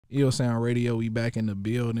Ill Sound Radio, we back in the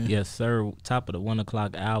building. Yes, sir. Top of the 1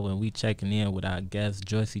 o'clock hour, and we checking in with our guest,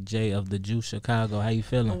 Joycie J of the Juice Chicago. How you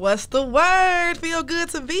feeling? What's the word? Feel good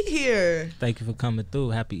to be here. Thank you for coming through.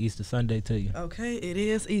 Happy Easter Sunday to you. Okay, it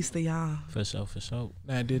is Easter, y'all. For sure, for sure.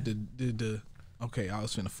 Now, okay, I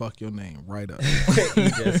was finna fuck your name right up. You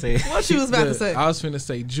just said. What you was about to say? I was finna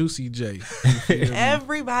say Juicy J.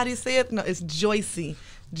 Everybody said, no, it's Joycie.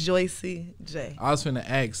 Joycie J. I was finna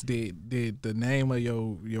ask, did the name of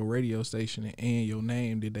your radio station and your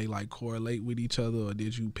name, did they like correlate with each other, or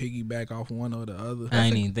did you piggyback off one or the other? I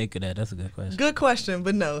ain't even think of that. That's a good question. Good question,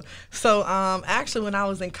 but no. So actually when I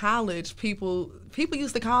was in college, people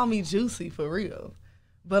used to call me Juicy for real.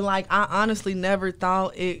 But like I honestly never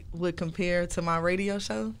thought it would compare to my radio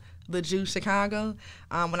show, The Juice Chicago.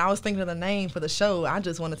 When I was thinking of the name for the show, I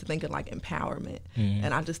just wanted to think of like empowerment.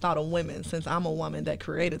 And I just thought of women, since I'm a woman that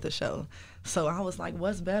created the show. So I was like,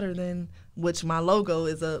 what's better than, which my logo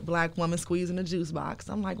is a black woman squeezing a juice box.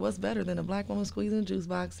 I'm like, what's better than a black woman squeezing a juice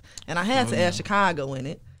box? And I had to add Chicago in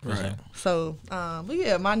it. Right. So, but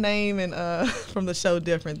yeah, my name and from the show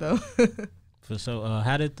different though. For sure.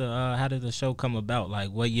 How did the show come about?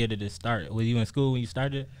 Like, what year did it start? Were you in school when you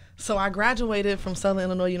started? So I graduated from Southern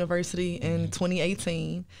Illinois University in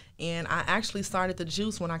 2018, and I actually started the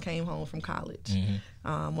Juice when I came home from college.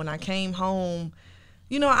 When I came home,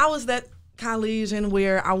 you know, I was that Collegian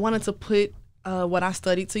where I wanted to put what I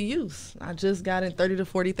studied to use. I just got in $30,000 to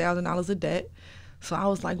 $40,000 of debt. So I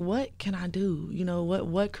was like, what can I do? You know,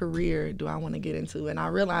 what career do I want to get into? And I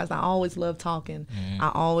realized I always loved talking.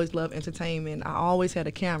 I always loved entertainment. I always had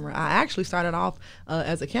a camera. I actually started off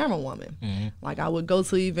as a camera woman. Like I would go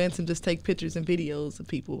to events and just take pictures and videos of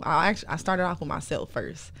people. I started off with myself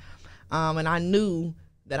first. And I knew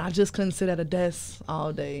that I just couldn't sit at a desk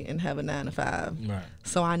all day and have a 9 to 5. Right.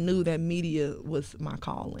 So I knew that media was my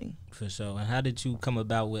calling. For sure. And how did you come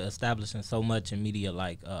about with establishing so much in media,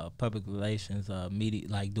 like public relations, media,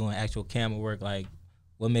 like doing actual camera work? Like,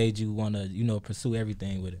 what made you want to, you know, pursue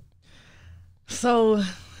everything with it? So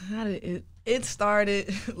how did it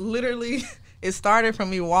started literally. It started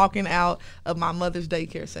from me walking out of my mother's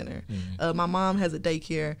daycare center. My mom has a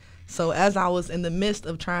daycare. So as I was in the midst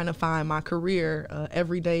of trying to find my career,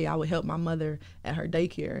 every day I would help my mother at her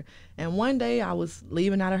daycare. And one day I was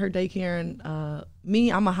leaving out of her daycare, and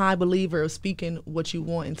I'm a high believer of speaking what you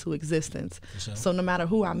want into existence. Sure. So no matter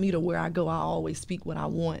who I meet or where I go, I always speak what I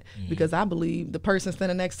want, because I believe the person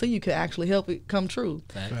standing next to you could actually help it come true.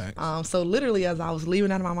 So literally as I was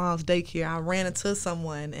leaving out of my mom's daycare, I ran into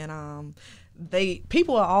someone, and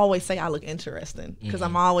people will always say I look interesting because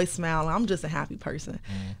I'm always smiling. I'm just a happy person.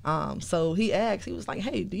 So he asked, he was like,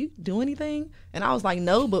 hey, do you do anything? And I was like,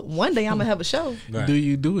 no, but one day I'm gonna have a show. Right. Do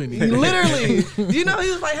you do anything? Literally. You know,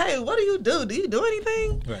 he was like, hey, what do you do? Do you do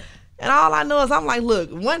anything? Right. And all I know is I'm like,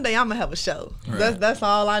 look, one day I'm gonna have a show. Right. That's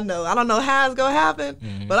all I know. I don't know how it's gonna happen,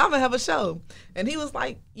 but I'm gonna have a show. And he was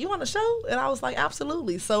like, you want a show? And I was like,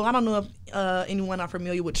 absolutely. So I don't know if anyone are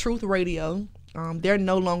familiar with Truth Radio. They're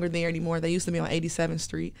no longer there anymore. They used to be on 87th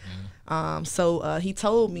Street. So he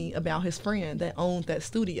told me about his friend that owned that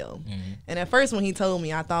studio. And at first when he told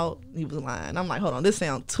me, I thought he was lying. I'm like, hold on, this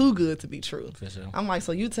sounds too good to be true. For sure. I'm like,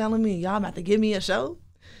 so you telling me y'all about to give me a show?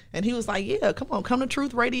 And he was like, yeah, come on, come to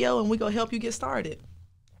Truth Radio and we gonna help you get started.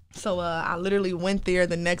 So I literally went there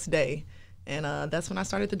the next day, and that's when I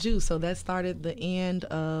started the Juice. So that started the end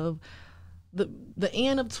of the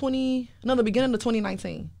beginning of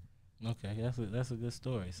 2019. Okay, that's a good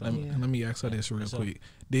story. So let me ask her this real quick.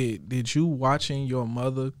 Did you watching your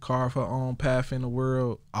mother carve her own path in the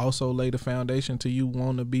world also lay the foundation to you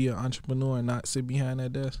want to be an entrepreneur and not sit behind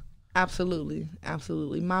that desk? Absolutely,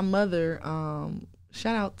 absolutely. My mother,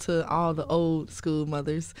 shout out to all the old school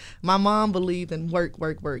mothers. My mom believed in work.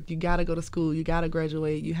 You gotta go to school, you gotta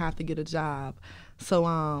graduate, you have to get a job. So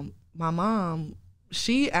my mom,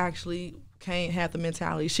 she actually had the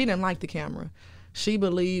mentality, she didn't like the camera. She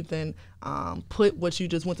believed in put what you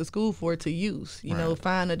just went to school for to use, you know,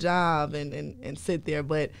 find a job and sit there.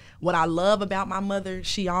 But what I love about my mother,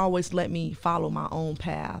 she always let me follow my own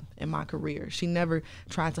path in my career. She never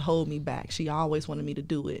tried to hold me back. She always wanted me to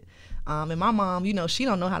do it. And my mom, you know, she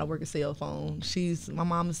don't know how to work a cell phone. My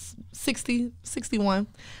mom is 61.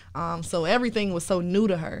 So everything was so new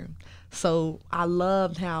to her. So I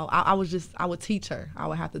loved how I would teach her. I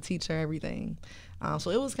would have to teach her everything.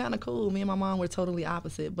 So it was kind of cool. Me and my mom were totally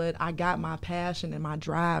opposite, but I got my passion and my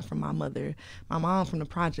drive from my mother. My mom from the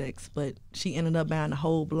projects, but she ended up buying the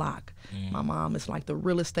whole block. My mom is like the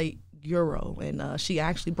real estate guru, and she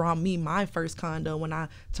actually brought me my first condo when I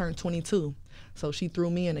turned 22. So she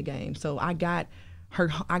threw me in the game. So I got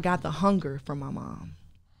the hunger from my mom.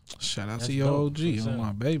 Shout out That's to your dope, OG for on sure.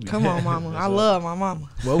 my baby. Come on, mama. I love my mama.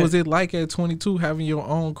 What was it like at 22 having your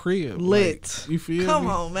own crib? Lit. Like, you feel Come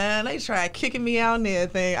me? on, man. They tried kicking me out and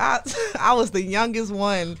everything. I was the youngest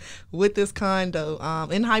one with this condo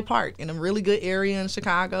in Hyde Park, in a really good area in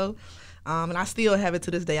Chicago. And I still have it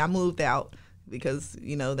to this day. I moved out because,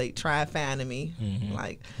 you know, they tried finding me.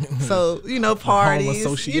 Like, so, you know,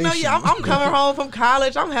 parties. You know, yeah, I'm coming home from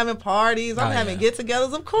college. I'm having parties. I'm having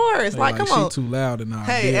get-togethers, of course. Like, come on. She too loud in our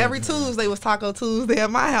Hey, bed, every Tuesday was Taco Tuesday at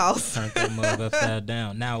my house. Turn that mug upside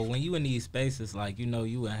down. Now, when you in these spaces, like, you know,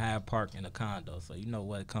 you in Hyde Park in a condo, so you know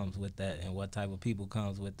what comes with that and what type of people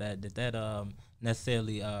comes with that. Did that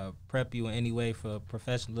necessarily prep you in any way for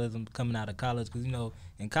professionalism coming out of college? Because, you know,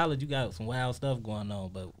 in college you got some wild stuff going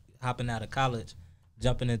on, but hopping out of college,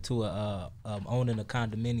 jumping into owning a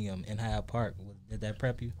condominium in Hyde Park, did that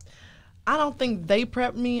prep you? I don't think they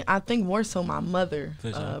prepped me. I think more so my mother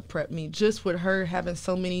For sure. prepped me. Just with her having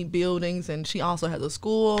so many buildings, and she also has a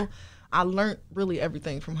school, I learned really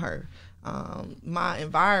everything from her. My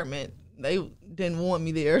environment, they didn't want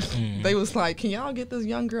me there. They was like, can y'all get this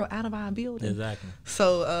young girl out of our building? Exactly.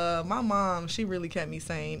 So my mom, she really kept me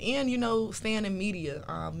sane. And, you know, staying in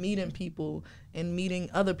media, meeting people and meeting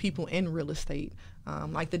other people in real estate.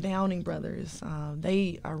 Like the Downing brothers,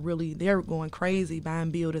 they're going crazy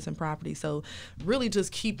buying buildings and property. So really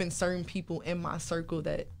just keeping certain people in my circle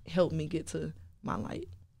that helped me get to my light.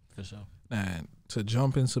 For sure. And to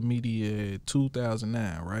jump into media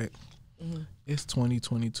 2009, right? It's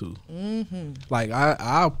 2022. Like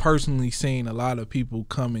I personally seen a lot of people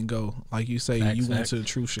come and go. Like you say, you went to the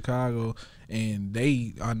True Chicago, and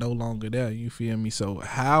they are no longer there. You feel me? So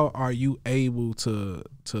how are you able to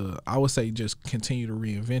I would say just continue to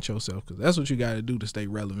reinvent yourself? Because that's what you got to do to stay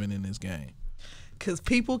relevant in this game. Because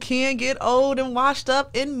people can get old and washed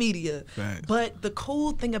up in media. Facts. But the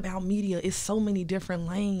cool thing about media is so many different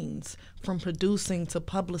lanes, from producing to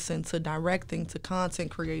publishing to directing to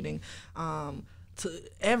content creating, to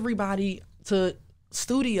everybody, to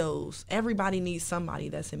studios. Everybody needs somebody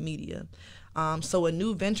that's in media. So a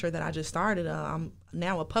new venture that I just started, I'm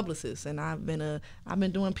now a publicist, and I've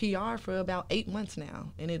been doing PR for about 8 months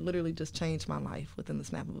now, and it literally just changed my life within the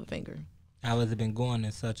snap of a finger. How has it been going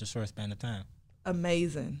in such a short span of time?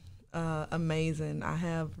 Amazing. Amazing. I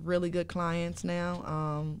have really good clients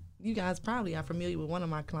now. You guys probably are familiar with one of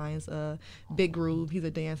my clients, Big Groove. He's a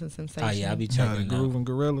dancing sensation. Oh yeah, I be checking Groove and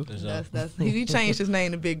Gorilla. That's he changed his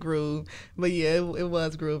name to Big Groove, but yeah, it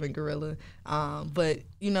was Groove and Gorilla. But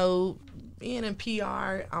you know, being in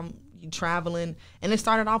PR, you traveling, and it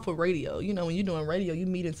started off with radio. You know, when you're doing radio, you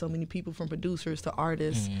meeting so many people, from producers to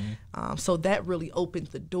artists. So that really opened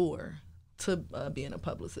the door to being a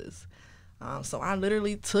publicist. So I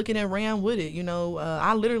literally took it and ran with it. You know,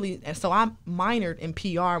 I minored in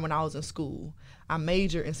PR when I was in school. I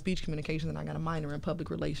majored in speech communications, and I got a minor in public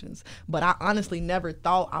relations. But I honestly never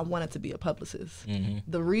thought I wanted to be a publicist.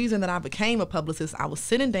 The reason that I became a publicist, I was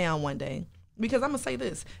sitting down one day, because I'm gonna say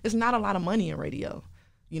this: it's not a lot of money in radio.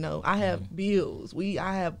 You know, I have bills.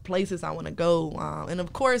 I have places I want to go. And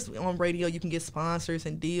of course, on radio, you can get sponsors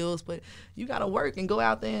and deals, but you got to work and go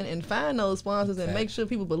out there and find those sponsors and make sure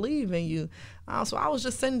people believe in you. So I was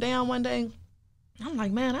just sitting down one day. I'm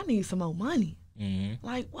like, man, I need some more money.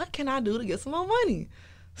 Like, what can I do to get some more money?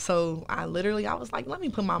 So I was like, let me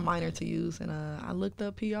put my minor to use. And I looked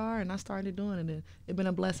up PR, and I started doing it. And it's been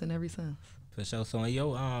a blessing ever since. For sure. So in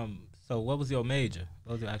your so what was your major?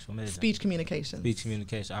 What was your actual major? Speech communication. Speech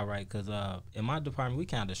communication. All right, because in my department we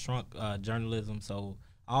kind of shrunk journalism, so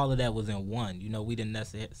all of that was in one. You know, we didn't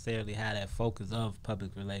necessarily have that focus of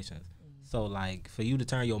public relations. So like for you to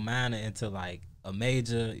turn your minor into like a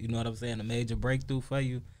major, you know what I'm saying, a major breakthrough for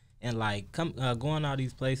you, and like going all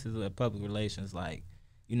these places with public relations, like,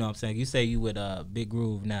 you know what I'm saying. You say you with Big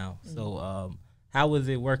Groove now, so. How was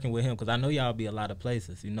it working with him? Because I know y'all be a lot of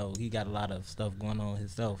places. You know, he got a lot of stuff going on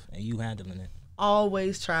himself, and you handling it.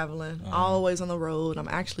 Always traveling, always on the road. I'm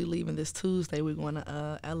actually leaving this Tuesday. We're going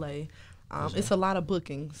to LA. It's a lot of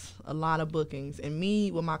bookings, And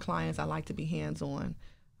me, with my clients, I like to be hands-on.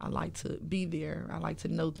 I like to be there. I like to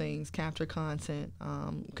know things, capture content,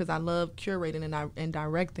 because I love curating and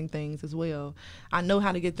directing things as well. I know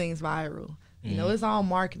how to get things viral. You know, it's all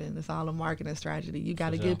marketing. It's all a marketing strategy. You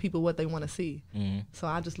got to give people what they want to see. So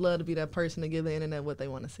I just love to be that person to give the internet what they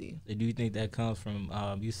want to see. Do you think that comes from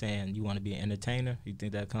you saying you want to be an entertainer? You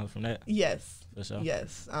think that comes from that? Yes. For sure.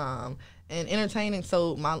 Yes. And entertaining.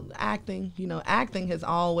 So my acting, you know, I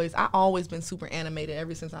always been super animated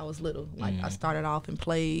ever since I was little. Like I started off in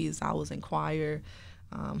plays. I was in choir.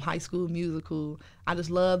 High School Musical. I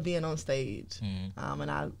just love being on stage.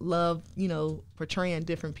 And I love, you know, portraying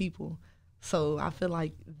different people. So I feel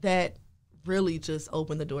like that really just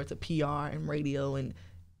opened the door to PR and radio, and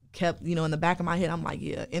kept, you know, in the back of my head, I'm like,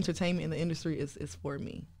 yeah, entertainment in the industry is for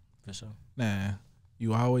me. For sure. Nah,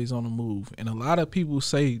 you always on the move. And a lot of people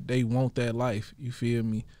say they want that life, you feel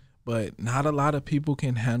me? But not a lot of people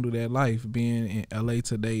can handle that life, being in LA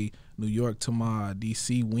today, New York tomorrow,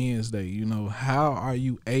 DC Wednesday. You know, how are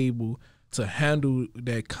you able to handle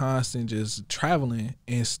that constant just traveling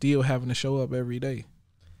and still having to show up every day?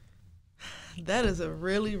 That is a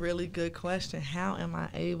really, really good question. How am I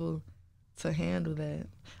able to handle that?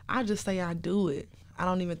 I just say I do it. I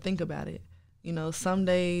don't even think about it. You know, some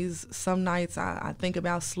days, some nights I think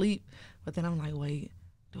about sleep, but then I'm like, wait,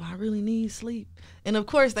 do I really need sleep? And of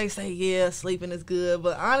course they say, yeah, sleeping is good.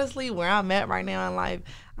 But honestly, where I'm at right now in life,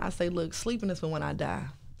 I say, look, sleeping is for when I die.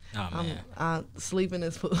 Oh, man. Sleeping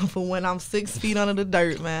is for when I'm 6 feet under the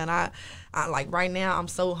dirt, man. I like right now, I'm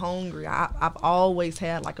so hungry. I've always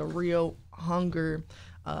had like a real hunger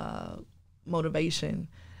motivation.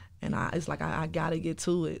 And it's like I got to get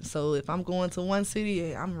to it. So if I'm going to one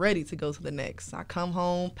city, I'm ready to go to the next. I come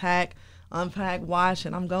home, pack, unpack, wash,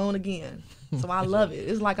 and I'm going again. So I love it.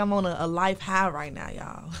 It's like I'm on a life high right now,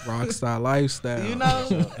 y'all. Rockstar lifestyle. You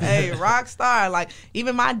know? Hey, rock star. Like,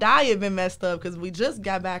 even my diet been messed up because we just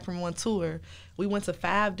got back from one tour. We went to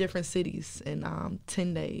 5 different cities in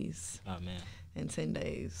 10 days. Oh, man. In 10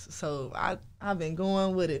 days. So I've been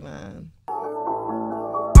going with it, man.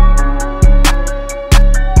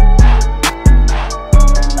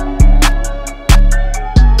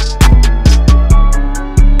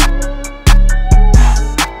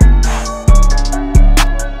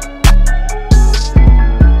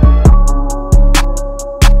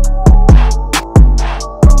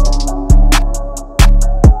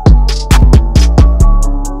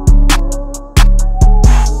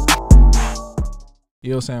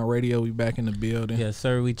 iLLANOiZE Radio, we back in the building. Yes,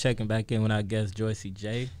 sir. We checking back in with our guest Joycie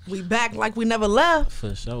J. We back like we never left.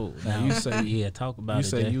 For sure. Now you say, yeah, talk about it. You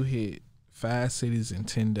say Jay. you hit 5 cities in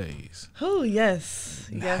 10 days. Oh, yes.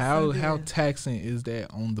 Yes. How taxing is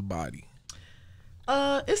that on the body?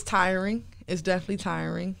 It's tiring. It's definitely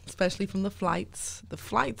tiring, especially from the flights. The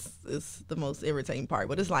flights is the most irritating part,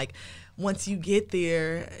 but it's like once you get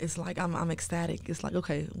there, it's like I'm ecstatic. It's like,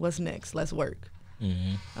 okay, what's next? Let's work.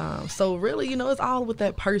 Mm-hmm. So really, you know, it's all with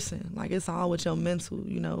that person. Like, it's all with your mental,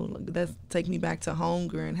 you know. That take me back to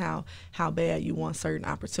hunger and how bad you want certain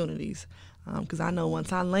opportunities. Because I know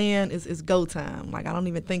once I land, it's go time. Like, I don't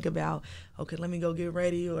even think about, okay, let me go get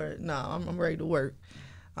ready, or no, I'm ready to work.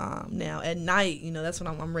 Now at night, you know, that's when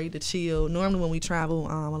I'm ready to chill. Normally when we travel,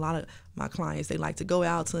 a lot of my clients, they like to go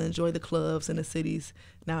out to enjoy the clubs in the cities.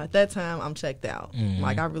 Now at that time, I'm checked out. Mm-hmm.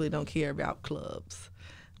 Like, I really don't care about clubs.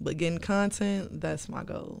 But getting content, that's my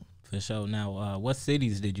goal. For sure. Now, what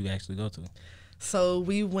cities did you actually go to? So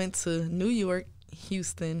we went to New York,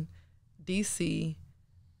 Houston, D.C.,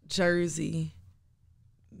 Jersey,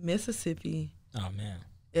 Mississippi, Oh, man.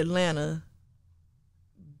 Atlanta,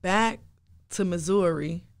 back to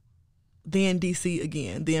Missouri, then D.C.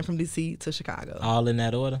 again, then from D.C. to Chicago. All in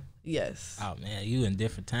that order? Yes. Oh, man. You in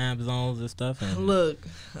different time zones and stuff? And Look,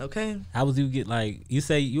 okay. how was you get, like, you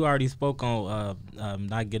say you already spoke on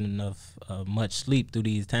not getting enough much sleep through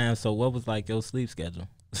these times. So what was, like, your sleep schedule?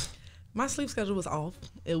 My sleep schedule was off.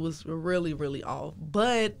 It was really, really off.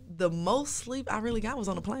 But the most sleep I really got was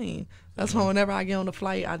on the plane. That's why whenever I get on the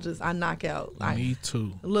flight, I knock out. Me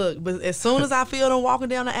too. Look, but as soon as I feel them walking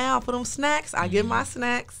down the aisle for them snacks, I get my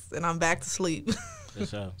snacks and I'm back to sleep. For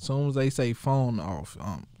sure. As soon as they say phone off,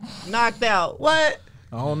 Knocked out. What?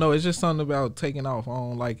 I don't know. It's just something about taking off. I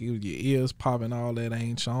don't like it, your ears popping, all that.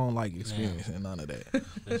 I don't like experiencing none of that.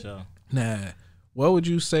 For sure. Now, what would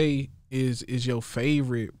you say is your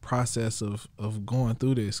favorite process of going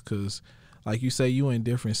through this? Because, like you say, you in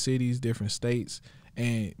different cities, different states,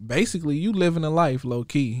 and basically you living a life low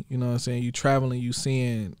key. You know what I'm saying? You traveling, you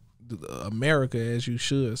seeing America as you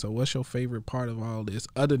should. So what's your favorite part of all this,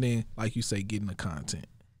 other than, like you say, getting the content?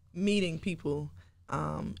 Meeting people,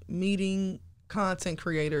 meeting content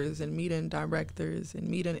creators and meeting directors and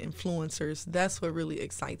meeting influencers. That's what really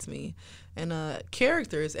excites me. And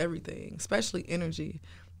character is everything, especially energy.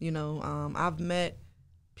 You know, I've met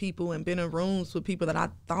people and been in rooms with people that I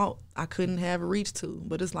thought I couldn't have reached to.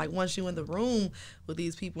 But it's like once you're in the room with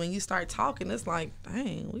these people and you start talking, it's like,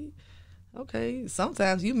 dang, okay,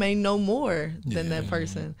 sometimes you may know more than that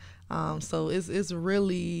person. So it's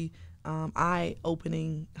really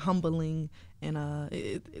eye-opening, humbling, and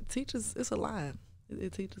it teaches. It's a lot.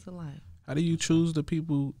 It teaches a lot. How do you choose the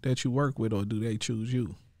people that you work with, or do they choose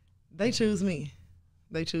you? They choose me.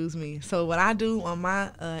 They choose me. So what I do on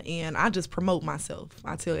my end, I just promote myself.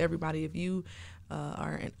 I tell everybody, if you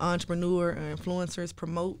are an entrepreneur or influencers,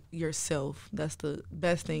 promote yourself. That's the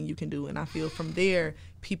best thing you can do. And I feel from there,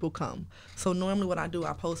 people come. So normally what I do,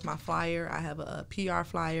 I post my flyer. I have a PR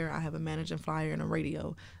flyer, I have a managing flyer, and a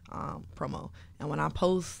radio promo. And when I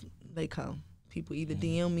post, they come. People either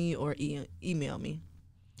DM me or email me.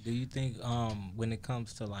 Do you think when it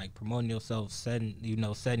comes to like promoting yourself,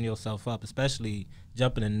 setting yourself up, especially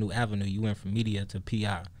jumping in a new avenue, you went from media to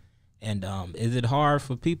PR, and is it hard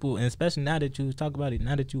for people, and especially now that you talk about it,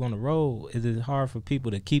 now that you on the road, is it hard for people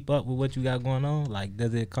to keep up with what you got going on? Like,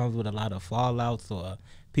 does it come with a lot of fallouts, or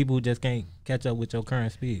people who just can't catch up with your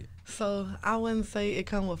current speed? So I wouldn't say it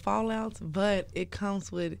comes with fallouts, but it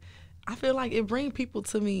comes with, I feel like it brings people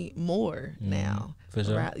to me more now. For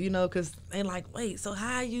sure. Right? You know, because they like, wait, so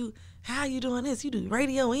how you doing this? You do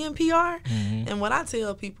radio and PR? And what I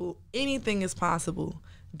tell people, anything is possible.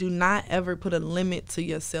 Do not ever put a limit to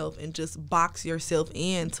yourself and just box yourself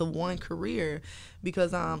into one career.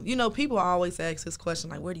 Because, you know, people always ask this question,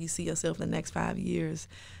 like, where do you see yourself in the next 5 years?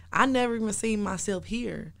 I never even seen myself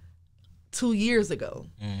here 2 years ago.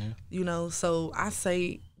 You know, so I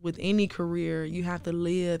say with any career, you have to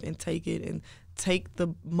live and take it and take the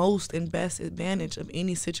most and best advantage of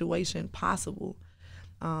any situation possible.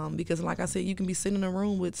 Because like I said, you can be sitting in a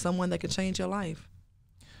room with someone that can change your life.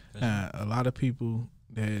 A lot of people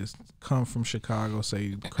that come from Chicago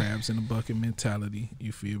say crabs in a bucket mentality,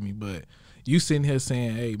 you feel me? But you sitting here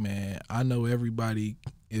saying, hey, man, I know everybody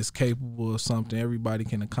is capable of something. Everybody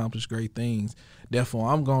can accomplish great things. Therefore,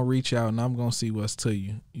 I'm going to reach out and I'm going to see what's to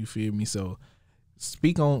you. You feel me? So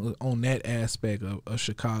speak on that aspect of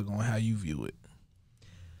Chicago and how you view it.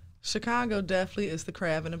 Chicago definitely is the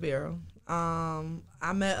crab in a barrel.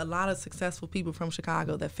 I met a lot of successful people from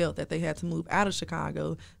Chicago that felt that they had to move out of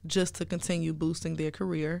Chicago just to continue boosting their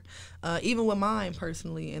career. Even with mine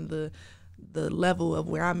personally and the level of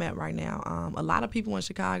where I'm at right now, a lot of people in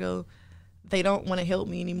Chicago, they don't want to help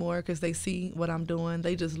me anymore because they see what I'm doing.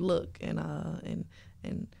 They just look and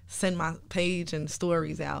send my page and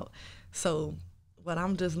stories out. So what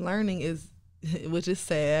I'm just learning is, which is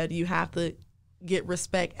sad, you have to get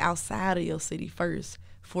respect outside of your city first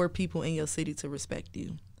for people in your city to respect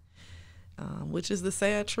you, which is the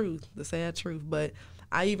sad truth. But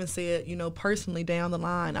I even said, you know, personally down the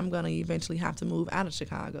line, I'm going to eventually have to move out of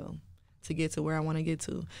Chicago to get to where I want to get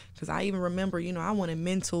to. Because I even remember, you know, I wanted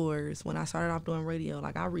mentors when I started off doing radio.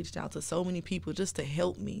 Like, I reached out to so many people just to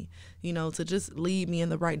help me, you know, to just lead me in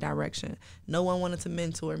the right direction. No one wanted to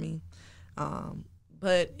mentor me.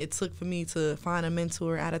 But it took for me to find a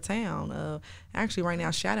mentor out of town. Actually, right now,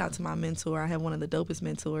 shout out to my mentor. I have one of the dopest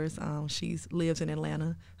mentors. She lives in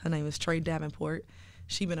Atlanta. Her name is Trey Davenport.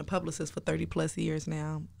 She's been a publicist for 30-plus years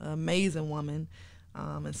now. Amazing woman.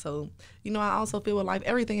 And so, you know, I also feel with life,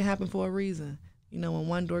 everything happened for a reason. You know, when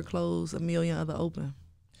one door closed, a million other open.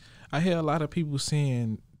 I hear a lot of people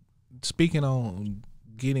speaking on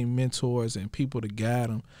getting mentors and people to guide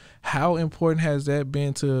them. How important has that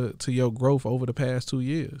been to your growth over the past 2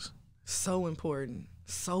 years? So important.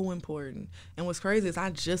 And what's crazy is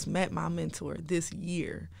I just met my mentor this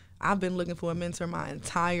year. I've been looking for a mentor my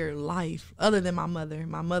entire life, other than my mother.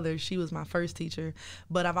 My mother, she was my first teacher,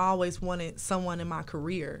 but I've always wanted someone in my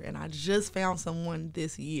career, and I just found someone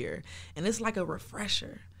this year. And it's like a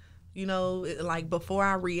refresher. You know, like before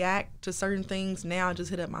I react to certain things, now I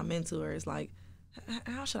just hit up my mentor. It's like,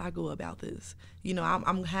 how should I go about this? You know,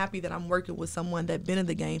 I'm happy that I'm working with someone that's been in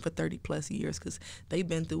the game for 30-plus years because they've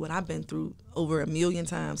been through what I've been through over 1 million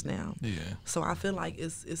times now. Yeah. So I feel like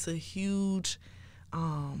it's a huge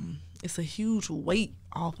weight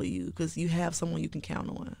off of you because you have someone you can count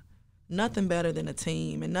on. Nothing better than a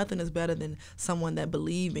team, and nothing is better than someone that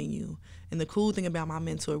believes in you. And the cool thing about my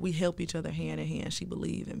mentor, we help each other hand in hand. She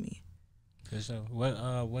believed in me. For sure.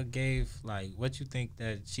 What gave, like, what you think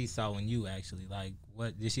that she saw in you, actually? Like,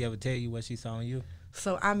 what did she ever tell you what she saw in you?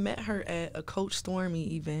 So I met her at a Coach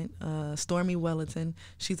Stormy event, Stormy Wellington.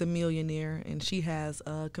 She's a millionaire, and she has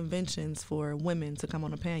conventions for women to come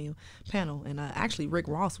on a panel. And actually, Rick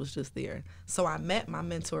Ross was just there. So I met my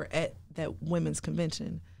mentor at that women's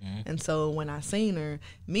convention. Mm-hmm. And so when I seen her,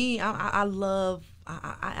 I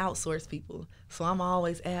outsource people. So I'm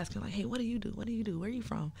always asking, like, hey, what do you do? What do you do? Where are you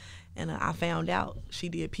from? And I found out she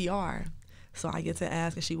did PR. So I get to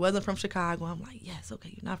ask, and she wasn't from Chicago. I'm like, yes, okay,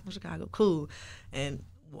 you're not from Chicago, cool. And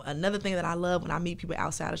another thing that I love when I meet people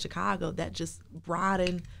outside of Chicago, that just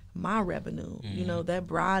broaden my revenue. Mm-hmm. You know, that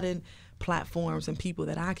broaden platforms and people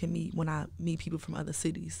that I can meet when I meet people from other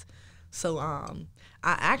cities. So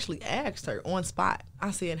I actually asked her on spot.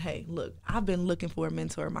 I said, hey, look, I've been looking for a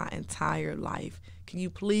mentor my entire life. Can you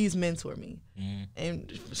please mentor me?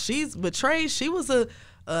 And she was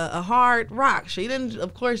a hard rock. She didn't,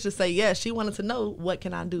 of course, just say yes. She wanted to know, what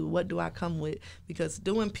can I do? What do I come with? Because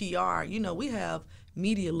doing PR, we have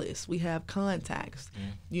media lists, we have contacts.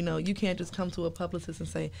 You can't just come to a publicist and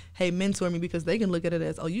say, hey, mentor me, because they can look at it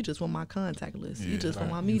as, oh, you just want my contact list. You just want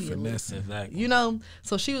my media list. Exactly.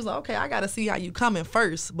 So she was like, okay, I got to see how you coming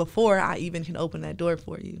first before I even can open that door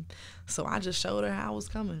for you. So I just showed her how I was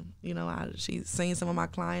coming. She's seen some of my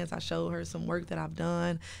clients. I showed her some work that I've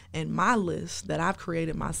done and my list that I've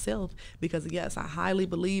created myself, because yes, I highly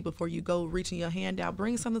believe before you go reaching your hand out,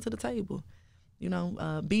 bring something to the table.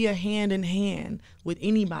 Be a hand in hand with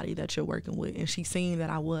anybody that you're working with. And she's seen that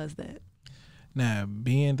I was that. Now,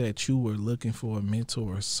 being that you were looking for a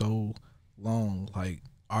mentor so long, like,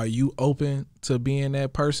 are you open to being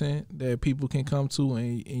that person that people can come to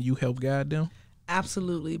and you help guide them?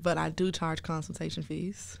 Absolutely. But I do charge consultation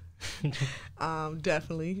fees.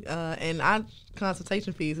 Definitely. And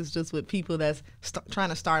consultation fees is just with people that's trying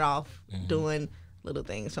to start off doing little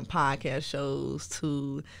things, from podcast shows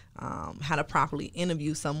to how to properly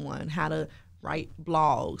interview someone, how to write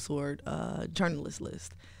blogs or journalist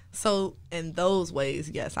list. So in those ways,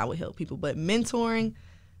 yes, I would help people. But mentoring,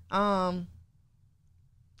 I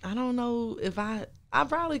don't know if I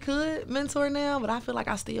probably could mentor now, but I feel like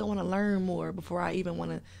I still want to learn more before I even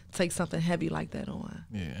want to take something heavy like that on.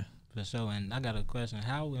 Yeah, for sure. And I got a question.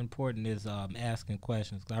 How important is asking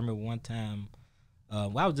questions? 'Cause I remember one time, I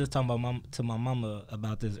was just talking to my mama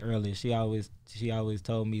about this earlier. She always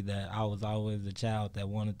told me that I was always a child that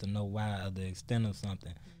wanted to know why or the extent of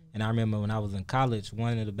something. And I remember when I was in college,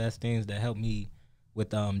 one of the best things that helped me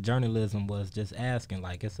with journalism was just asking.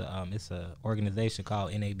 Like, it's a organization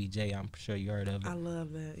called NABJ. I'm sure you heard of it. I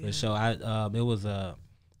love that. Yeah. For sure.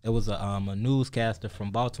 It was a newscaster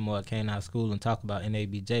from Baltimore that came out of school and talked about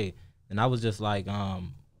NABJ, and I was just like,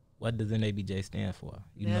 what does NABJ stand for?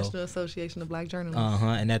 National Association of Black Journalists.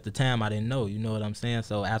 And at the time, I didn't know. You know what I'm saying?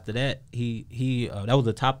 So after that, that was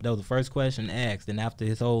the first question asked. And after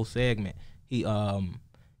his whole segment, he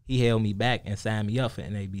held me back and signed me up for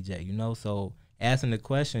NABJ. So asking the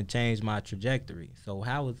question changed my trajectory. So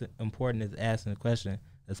how is it important as asking the question,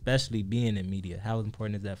 especially being in media? How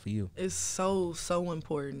important is that for you? It's so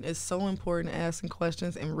important. It's so important asking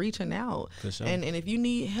questions and reaching out. For sure. And if you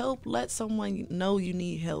need help, let someone know you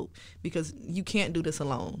need help, because you can't do this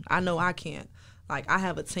alone. I know I can't. Like, I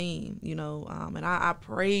have a team, and I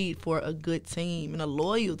prayed for a good team and a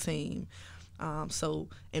loyal team.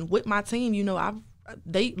 And with my team,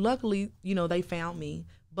 they luckily, they found me.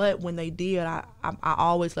 But when they did, I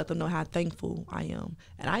always let them know how thankful I am.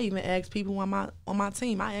 And I even ask people on my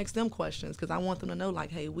team, I ask them questions, because I want them to know,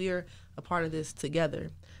 like, hey, we're a part of this together.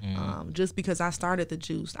 Just because I started the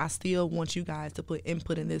Juice, I still want you guys to put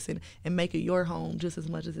input in this and make it your home just as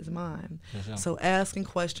much as it's mine. Sure. So asking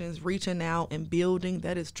questions, reaching out, and building,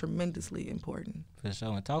 that is tremendously important. For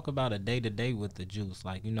sure. And talk about a day-to-day with the Juice.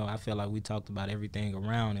 Like, I feel like we talked about everything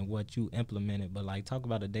around and what you implemented, but, like, talk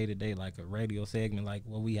about a day-to-day, like a radio segment like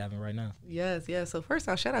what we having right now. Yes. So first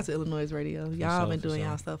off, shout out to iLLANOiZE Radio. Y'all been doing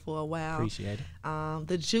y'all stuff for a while. Appreciate it.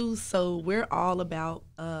 The Juice, so we're all about...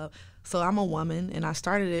 So I'm a woman, and I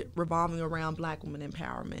started it revolving around Black women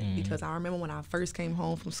empowerment, because I remember when I first came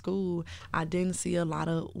home from school, I didn't see a lot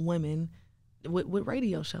of women with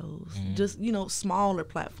radio shows, just, smaller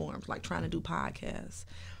platforms, like trying to do podcasts.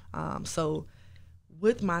 So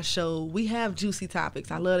with my show, we have juicy topics.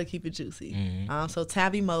 I love to keep it juicy. So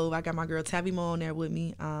Tabby Mo, I got my girl Tabby Mo on there with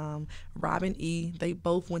me. Robin E, they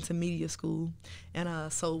both went to media school.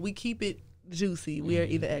 And so we keep it juicy. We are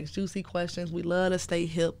either ask juicy questions. We love to stay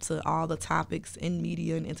hip to all the topics in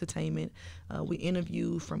media and entertainment. We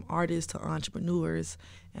interview from artists to entrepreneurs.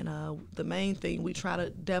 And the main thing, we try to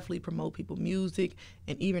definitely promote people music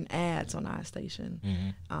and even ads on our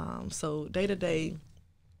station. So day to day,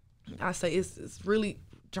 I say it's really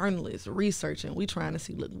journalists researching. We trying to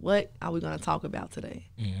see, look, what are we going to talk about today?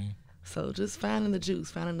 So just finding the juice,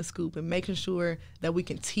 finding the scoop, and making sure that we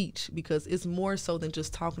can teach, because it's more so than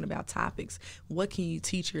just talking about topics. What can you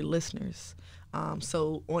teach your listeners?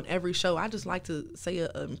 So on every show, I just like to say an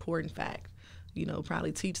important fact. you know,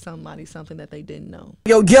 probably teach somebody something that they didn't know.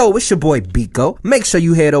 Yo, it's your boy Biko. Make sure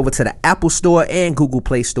you head over to the Apple Store and Google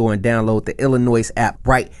Play Store and download the iLLANOiZE app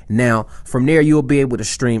right now. From there, you'll be able to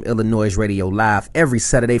stream iLLANOiZE Radio live every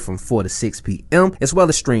Saturday from 4 to 6 p.m., as well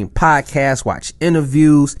as stream podcasts, watch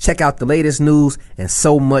interviews, check out the latest news, and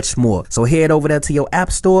so much more. So head over there to your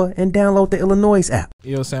App Store and download the iLLANOiZE app.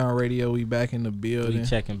 Ill Sound Radio, we back in the building. We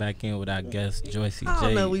checking back in with our guest, Joycie I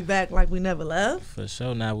don't know, we back like we never left. For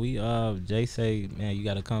sure. Now we Jay say, man, you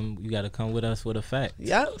gotta come with us with a fact.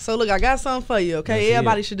 Yeah. So look, I got something for you, okay?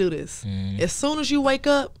 Everybody should do this. As soon as you wake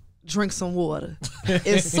up, drink some water.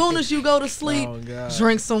 As soon as you go to sleep,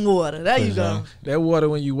 drink some water. There you go. That water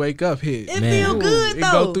when you wake up hit. It feel good though.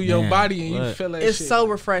 It go through your body and you feel that it's shit. so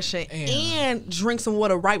refreshing. And drink some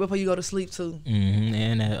water right before you go to sleep too.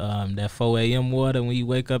 And that 4 a.m. water when you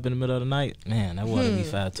wake up in the middle of the night, man, that water be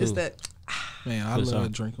fire too. It's that. Man, I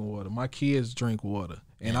love drinking water. My kids drink water.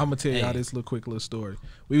 And I'm going to tell y'all this quick little story.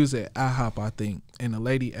 We was at IHOP, I think, and the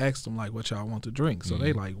lady asked them, like, what y'all want to drink? So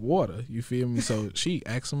they like, water. You feel me? So she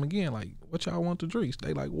asked them again, like, what y'all want to drink?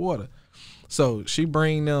 They like, water. So she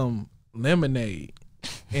bring them lemonade.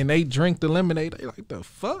 And they drink the lemonade. They like, the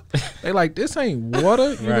fuck? They like, this ain't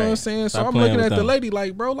water. You know what I'm saying? So I'm looking at the lady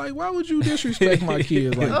like, bro, like, why would you disrespect my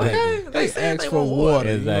kids like that? They ask for water.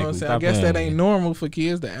 Exactly. You know what I'm saying? I guess that ain't normal for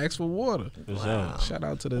kids to ask for water. Wow. Shout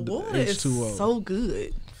out to the water H2O. is so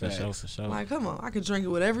good. For sure. Like, come on, I could drink it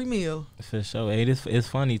with every meal. For sure. Hey, it's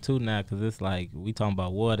funny too now because it's like we talking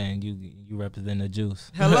about water and you represent the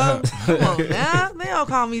juice. Hello? Come on now. They don't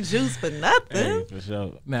call me juice for nothing. Hey, for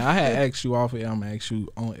sure. Now, I had asked you off air, I'm going to ask you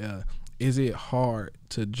on air, is it hard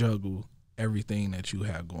to juggle everything that you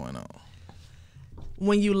have going on?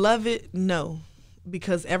 When you love it, no.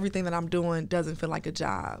 Because everything that I'm doing doesn't feel like a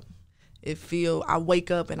job. I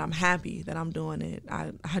wake up and I'm happy that I'm doing it.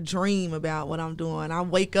 I dream about what I'm doing. I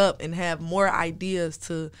wake up and have more ideas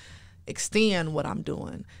to extend what I'm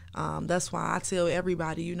doing. That's why I tell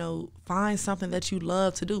everybody, you know, find something that you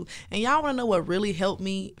love to do. And y'all want to know what really helped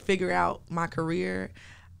me figure out my career?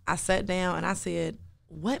 I sat down and I said,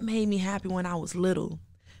 what made me happy when I was little?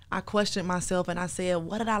 I questioned myself and I said,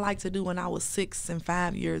 what did I like to do when I was 6 and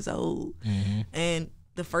 5 years old? And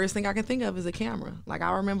the first thing I can think of is a camera. Like,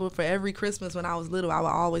 I remember for every Christmas when I was little, I would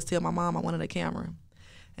always tell my mom I wanted a camera.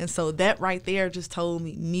 And so that right there just told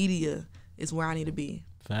me media is where I need to be.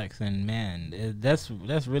 Facts. And man, that's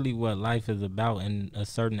really what life is about in a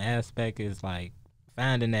certain aspect, is like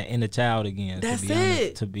finding that inner child again. That's to be it.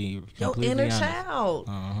 Honest, to be your inner honest. child.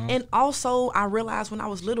 And also, I realized when I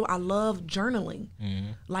was little, I loved journaling.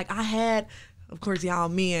 Like, I had, of course, y'all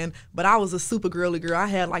men, but I was a super girly girl. I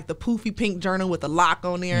had like the poofy pink journal with the lock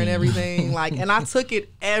on there and everything. Like, and I took it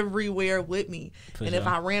everywhere with me. If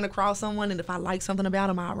I ran across someone and if I liked something about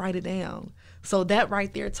them, I'd write it down. So that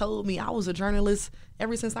right there told me I was a journalist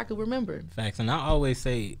ever since I could remember. Facts. And I always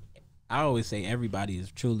say everybody is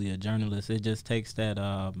truly a journalist. It just takes that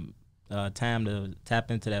time to tap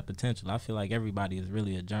into that potential. I feel like everybody is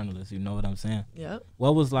really a journalist. You know what I'm saying? Yep.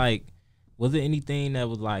 Was there anything that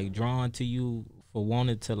was like drawn to you for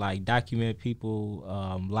wanting to like document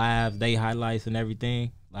people lives, they highlights and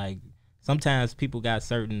everything? Like, sometimes people got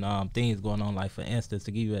certain things going on. Like, for instance,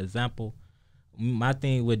 to give you an example, my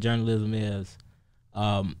thing with journalism is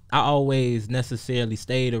I always necessarily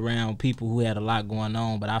stayed around people who had a lot going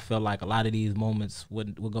on, but I felt like a lot of these moments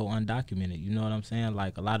would go undocumented. You know what I'm saying?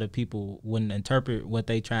 Like, a lot of people wouldn't interpret what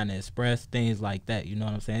they trying to express, things like that. You know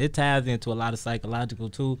what I'm saying? It ties into a lot of psychological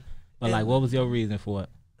too. But like, what was your reason for it?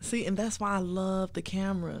 See, and that's why I love the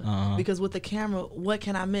camera. Because with the camera, what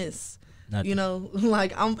can I miss? Nothing. You know,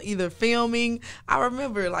 like, I'm either filming. I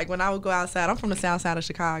remember, like, when I would go outside, I'm from the south side of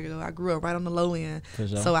Chicago. I grew up right on the low end. Sure.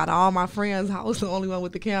 So out of all my friends, I was the only one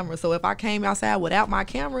with the camera. So if I came outside without my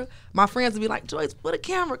camera, my friends would be like, Joyce, put a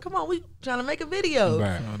camera. Come on, we trying to make a video.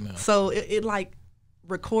 Right. Oh, no. So it like,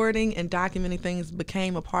 recording and documenting things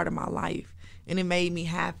became a part of my life. And it made me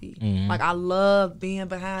happy. Like, I love being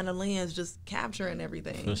behind the lens, just capturing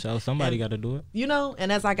everything. For sure. Somebody got to do it. You know,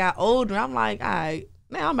 and as I got older, I'm like, all right,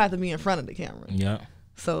 now I'm about to be in front of the camera. Yeah.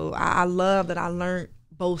 So I love that I learned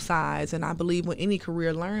both sides. And I believe with any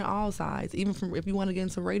career, learn all sides. Even from if you want to get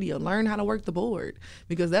into radio, learn how to work the board.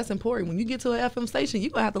 Because that's important. When you get to an FM station,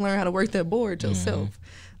 you're going to have to learn how to work that board yourself.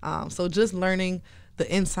 So just learning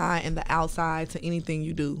the inside and the outside to anything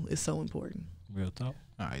you do is so important. Real talk.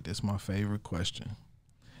 All right, this is my favorite question.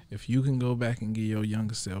 If you can go back and give your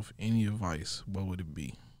younger self any advice, what would it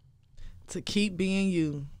be? To keep being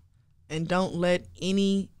you and don't let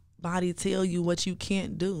anybody tell you what you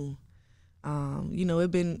can't do. You know,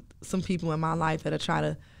 it been some people in my life that have tried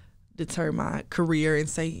to deter my career and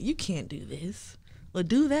say, you can't do this. Well,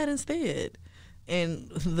 do that instead. And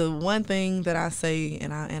the one thing that I say,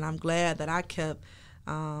 and I'm glad that I kept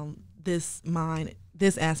this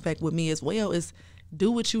aspect with me as well, is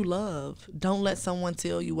do what you love. Don't let someone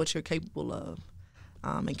tell you what you're capable of.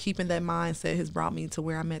 And keeping that mindset has brought me to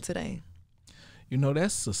where I'm at today. You know,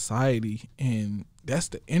 that's society, and that's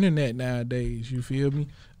the internet nowadays, you feel me?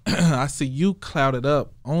 I see you clouded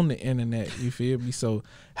up on the internet, you feel me? So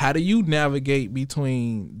how do you navigate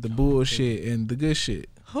between the bullshit and the good shit?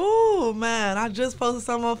 Oh, man, I just posted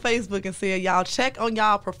something on Facebook and said, y'all check on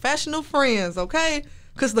y'all professional friends, okay?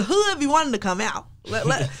 Because the hood be wanting to come out.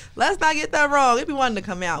 Let's not get that wrong. It be wanting to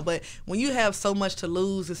come out. But when you have so much to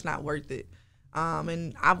lose, it's not worth it.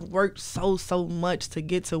 And I've worked so much to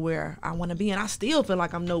get to where I want to be. And I still feel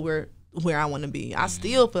like I'm nowhere where I want to be. I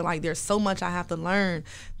still feel like there's so much I have to learn.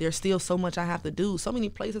 There's still so much I have to do. So many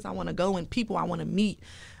places I want to go and people I want to meet.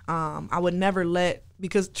 I would never let,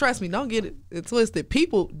 because trust me, don't get it twisted.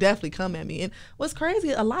 People definitely come at me. And what's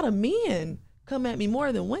crazy, a lot of men come at me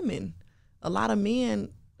more than women. A lot of men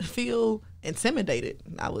feel intimidated,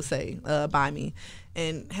 I would say, by me.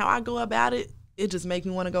 And how I go about it, it just makes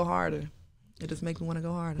me want to go harder. It just makes me want to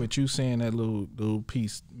go harder. But you saying that little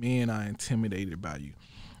piece, men are intimidated by you.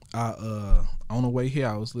 On the way here,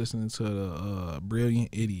 I was listening to the Brilliant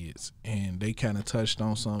Idiots, and they kind of touched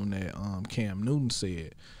on something that Cam Newton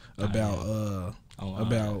said about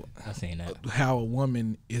I seen that. how a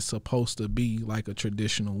woman is supposed to be like a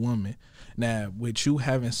traditional woman. Now, with you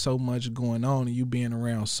having so much going on and you being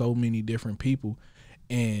around so many different people,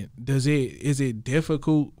 and is it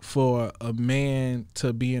difficult for a man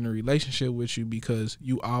to be in a relationship with you because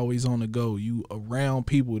you always on the go, you around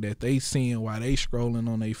people that they seeing while they scrolling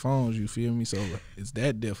on their phones, you feel me? So is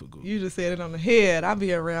that difficult? You just said it on the head. I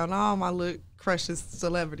be around all my little crushes,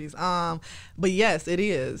 celebrities. But yes, it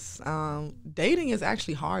is. Dating is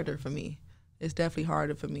actually harder for me. It's definitely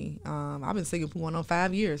harder for me. I've been single for going on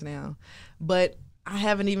 5 years now, but I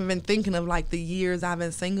haven't even been thinking of like the years I've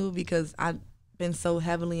been single because I've been so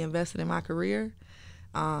heavily invested in my career.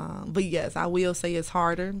 But yes, I will say it's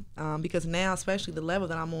harder because now, especially the level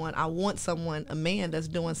that I'm on, I want a man that's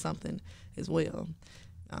doing something as well.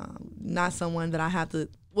 Not someone that I have to,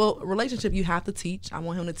 relationship you have to teach. I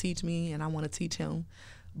want him to teach me and I want to teach him.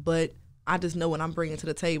 But I just know what I'm bringing to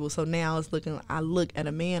the table. So now I look at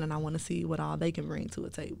a man and I want to see what all they can bring to a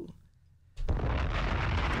table.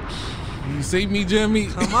 You see me, Jimmy?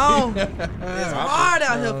 Come on. It's hard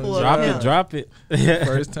out here for Drop it.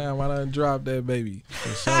 First time I done dropped that baby.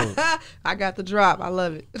 For sure. I got the drop. I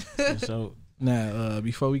love it. For sure. Now,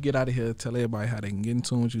 before we get out of here, tell everybody how they can get in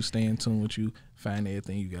tune with you, stay in tune with you, find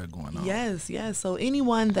everything you got going on. Yes. So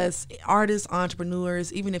anyone that's artists,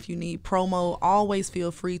 entrepreneurs, even if you need promo, always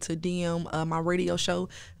feel free to DM my radio show,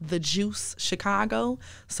 The Juice Chicago.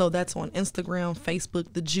 So that's on Instagram,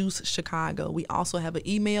 Facebook, The Juice Chicago. We also have an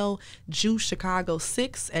email,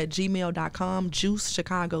 juicechicago6@gmail.com,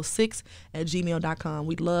 juicechicago6@gmail.com.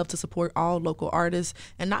 We'd love to support all local artists,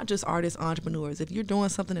 and not just artists, entrepreneurs. If you're doing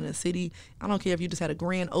something in a city, I don't care if you just had a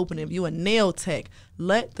grand opening, if you're a nail tech,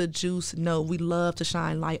 let The Juice know. We love to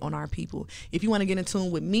shine light on our people. If you want to get in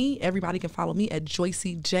tune with me, everybody can follow me at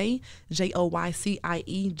Joycie J,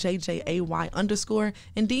 JoycieJay_,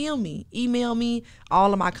 and DM me, email me.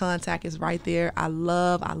 All of my contact is right there. I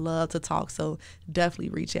love to talk, so definitely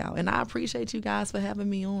reach out. And I appreciate you guys for having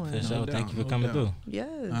me on. For sure. Thank you for coming through. Yes.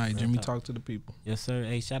 All right, Jimmy, talk to the people. Yes, sir.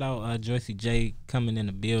 Hey, shout out Joycie J coming in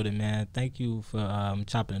the building, man. Thank you for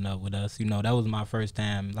chopping it up with us. You know, that was my first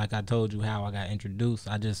time. Like I told you how I got introduced.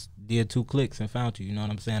 I just did 2 clicks and found you. You know what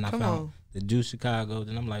I'm saying? I found the Juice Chicago.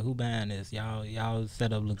 Then I'm like, who buying this? Y'all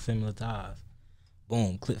setup looks similar to ours.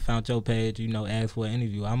 Boom, found your page. You know, asked for an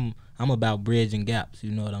interview. I'm about bridging gaps.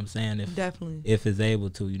 You know what I'm saying? Definitely. If it's able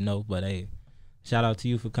to, you know. But hey, shout out to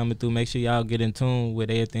you for coming through. Make sure y'all get in tune with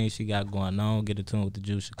everything she got going on. Get in tune with the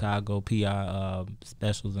Juice Chicago PR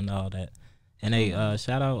specials and all that. And hey,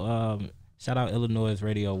 shout out iLLANOiZE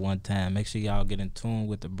Radio one time. Make sure y'all get in tune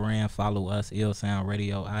with the brand. Follow us, Ill Sound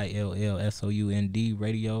Radio, iLLSOUND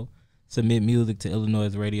Radio. Submit music to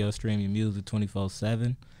iLLANOiZE Radio. Stream your music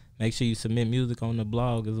 24/7. Make sure you submit music on the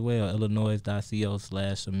blog as well,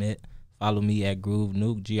 illanoize.co/submit. Follow me at Groove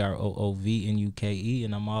Nuke, GROOVNUKE,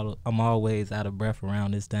 and I'm always out of breath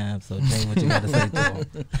around this time. So Jay, what you got to say to him?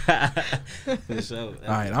 For sure. All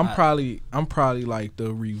right, I'm probably like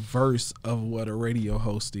the reverse of what a radio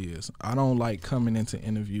host is. I don't like coming into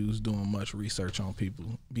interviews doing much research on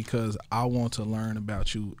people because I want to learn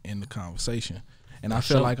about you in the conversation. And I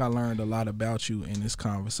feel like I learned a lot about you in this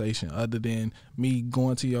conversation, other than me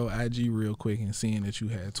going to your IG real quick and seeing that you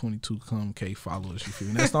had 22K followers. You feel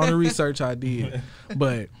me? That's the only research I did.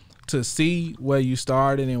 But to see where you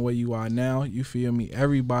started and where you are now, you feel me?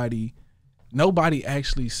 Nobody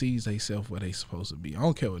actually sees themselves where they supposed to be. I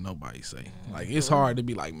don't care what nobody say. Like, it's hard to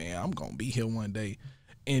be like, man, I'm gonna be here one day,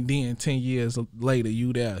 and then 10 years later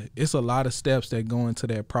you there. It's a lot of steps that go into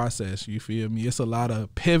that process. You feel me? It's a lot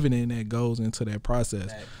of pivoting that goes into that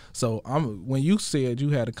process. Right. So when you said you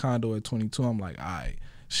had a condo at 22, I'm like, all right,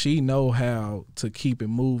 she know how to keep it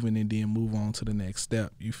moving and then move on to the next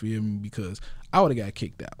step. You feel me? Because I would have got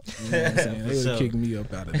kicked out. You know what I'm saying? They would have kicked me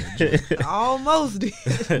up out of that joint. Almost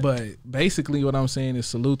did. But basically what I'm saying is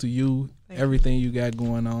salute to you. Everything you got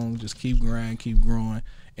going on, just keep grinding, keep growing.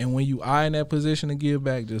 And when you are in that position to give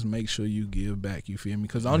back, just make sure you give back. You feel me?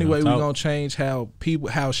 Because the only way we're going to change how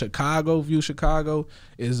Chicago view Chicago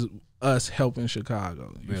is us helping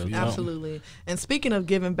Chicago. Absolutely. And speaking of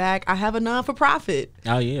giving back, I have a non-for-profit.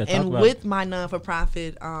 Oh, yeah. And with my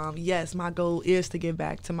non-for-profit, yes, my goal is to give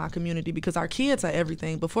back to my community because our kids are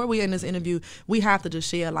everything. Before we end this interview, we have to just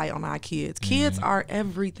shed light on our kids. Kids are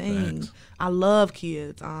everything. Thanks. I love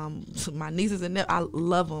kids. My nieces and nephews, I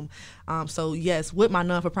love them. So, yes, with my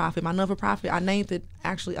non-for-profit, I named it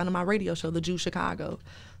actually under my radio show, The Jew Chicago.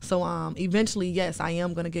 So eventually, yes, I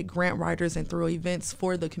am going to get grant writers and throw events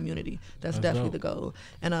for the community. That's definitely the goal.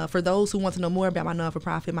 And for those who want to know more about my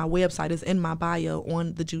non-for-profit, my website is in my bio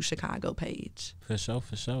on the Jew Chicago page. For sure.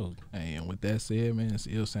 Hey, and with that said, man, it's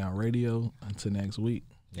Ill Sound Radio. Until next week.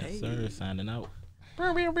 Yes, sir. Signing out.